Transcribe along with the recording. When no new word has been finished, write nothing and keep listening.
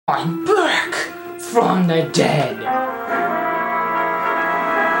I'm back from the dead.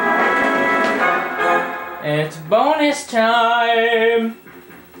 It's bonus time.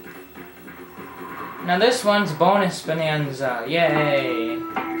 Now this one's bonus bonanza. Yay.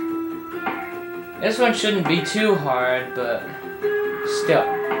 This one shouldn't be too hard, but still.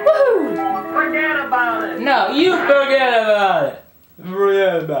 Woohoo! Forget about it. No, you forget about it.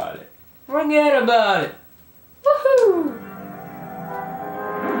 Forget about it. Forget about it. Woohoo!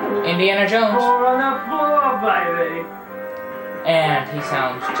 Indiana Jones. Four on the floor, baby. And he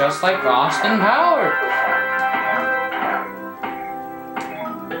sounds just like Austin Powers.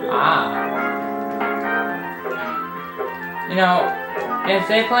 Ah. You know, if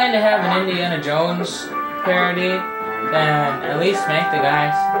they plan to have an Indiana Jones parody, then at least make the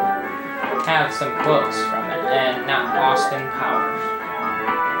guys have some quotes from it and not Austin Powers.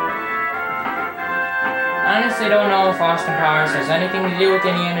 I honestly don't know if Austin Powers has anything to do with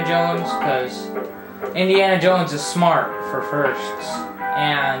Indiana Jones, because Indiana Jones is smart for firsts,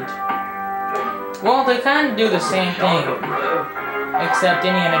 and well, they kind of do the same thing, except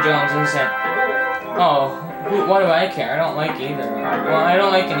Indiana Jones isn't. Oh, what do I care? I don't like either. Well, I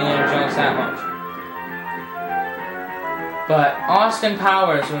don't like Indiana Jones that much. But Austin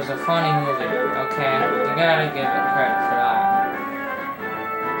Powers was a funny movie, okay? You gotta give it credit for that.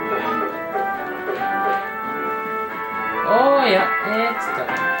 Oh yeah, it's done.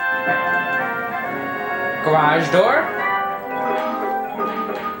 Garage door.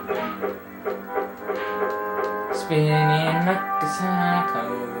 Spinning like a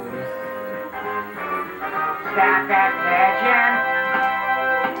cyclone. Stop that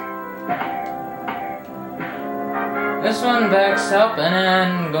pigeon. This one backs up and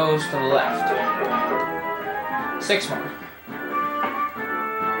then goes to the left. 6 more.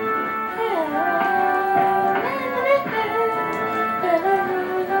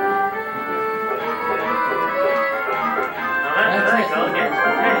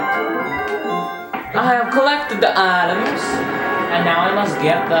 I have collected the items, and now I must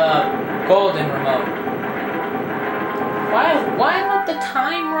get the golden remote. Why let the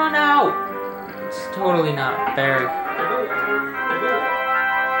time run out? It's totally not fair.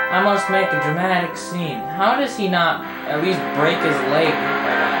 I must make a dramatic scene. How does he not at least break his leg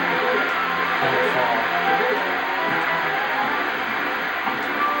by that kind of fall?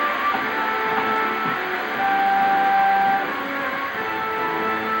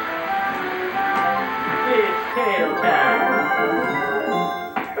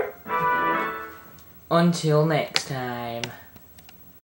 Until next time.